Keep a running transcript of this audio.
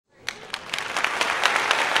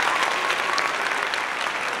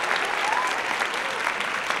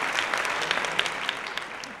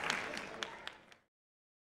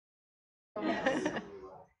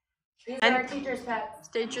And our teacher's pet.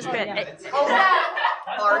 Teacher's pet. Open up!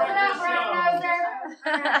 Open up, brown noser!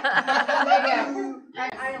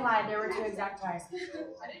 I lied, there were 2 exact ties.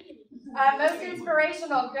 Most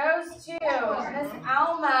inspirational goes to Miss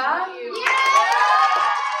Alma.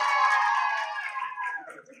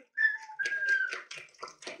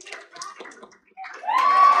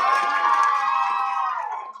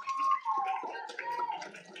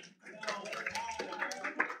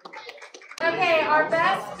 Okay, our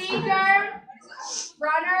best speaker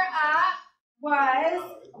runner-up was,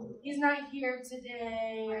 he's not here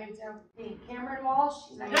today, I don't think. Cameron Walsh?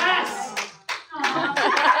 She's not here today.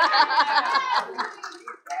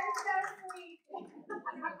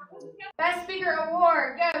 Best Speaker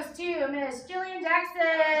Award goes to Miss Jillian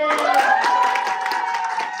Jackson.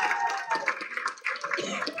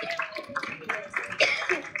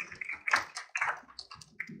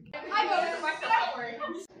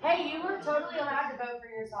 Hey, you were totally allowed to vote for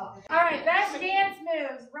yourself. All right, best dance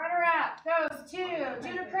moves runner-up goes to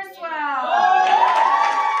Judah Criswell.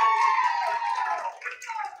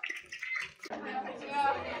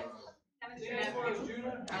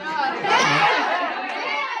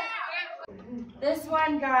 This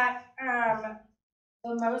one got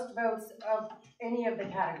the most votes of any of the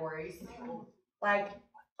categories. Like,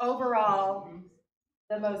 overall,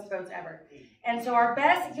 the most votes ever. And so our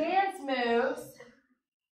best dance moves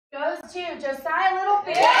goes to Josiah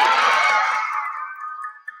Littlefin.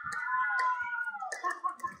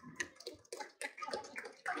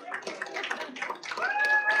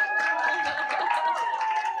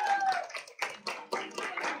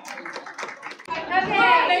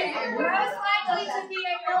 Okay, most likely to be a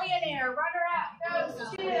millionaire runner-up goes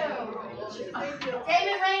to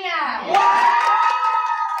David Reyna.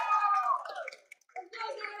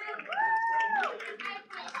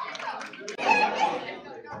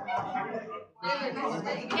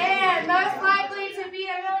 And most likely to be a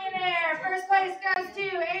millionaire, first place goes to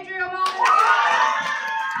Adriel Mullen.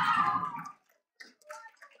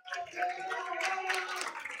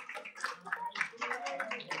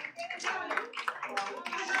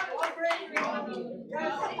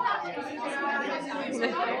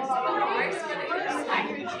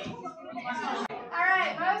 All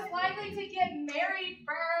right, most likely to get married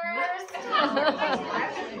first.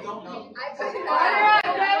 Runner-up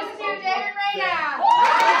goes to David Reyna.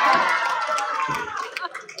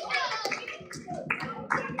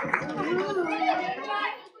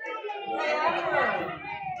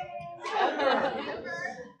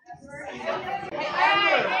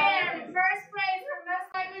 Alright, and first place for most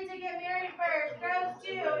likely to get married first goes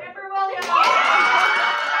to Amber Williams.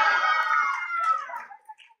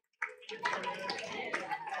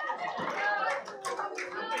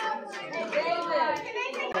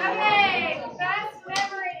 Okay, best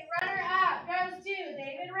memory runner-up goes to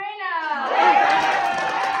David Reyna.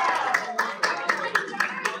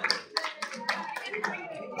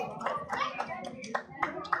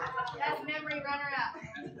 Best memory runner-up.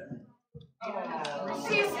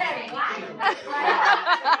 She said what?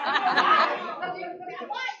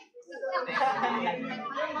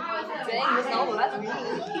 Dang, this novel, that's me.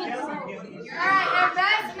 Alright, and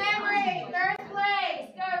best memory, third place,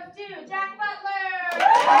 goes to Jack Butler.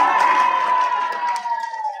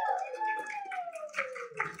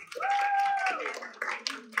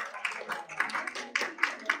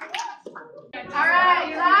 Alright,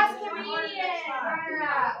 your last comedian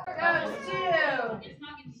runner-up goes to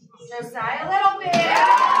Josiah Littlefin.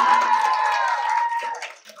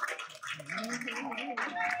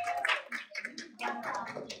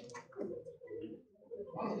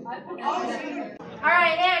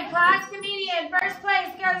 Alright, and class comedian, first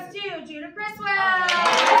place goes to Judah Criswell.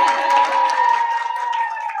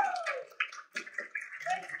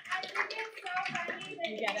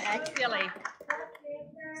 You gotta act silly.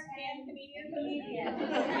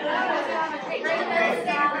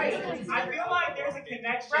 I feel like there's a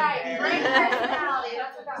connection Right, there. great personality.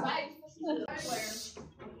 That's what that means.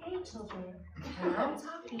 Hey, children. I'm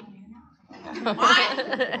talking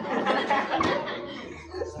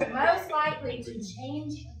Most likely to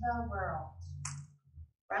change the world.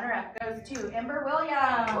 Runner-up goes to Amber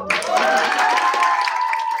Williams.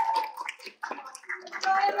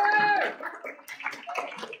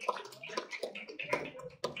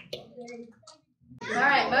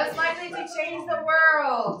 Alright, most likely to change the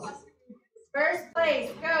world. First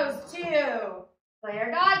place goes to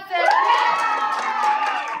Claire Dodson.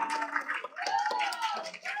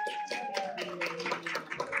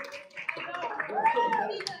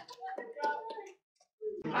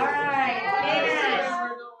 Alright,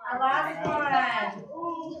 and our last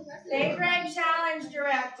one. Favorite challenge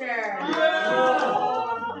director.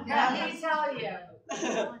 Now these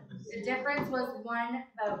The difference was 1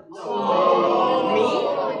 vote. Me?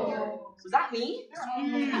 Was that me? So if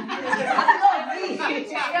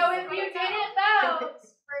you didn't vote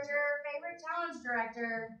for your favorite challenge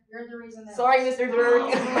director, you're the reason that. Sorry, Mr. Dirk.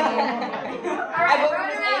 All right,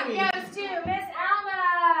 runner-up goes to Miss Alma.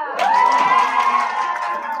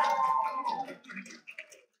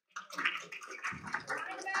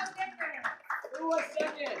 Who was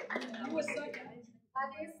second? Who was second? That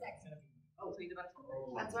is second. Oh, so you did that.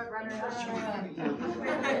 That's what runner-up.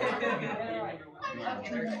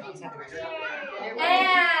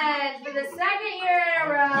 And for the second year in a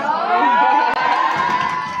row.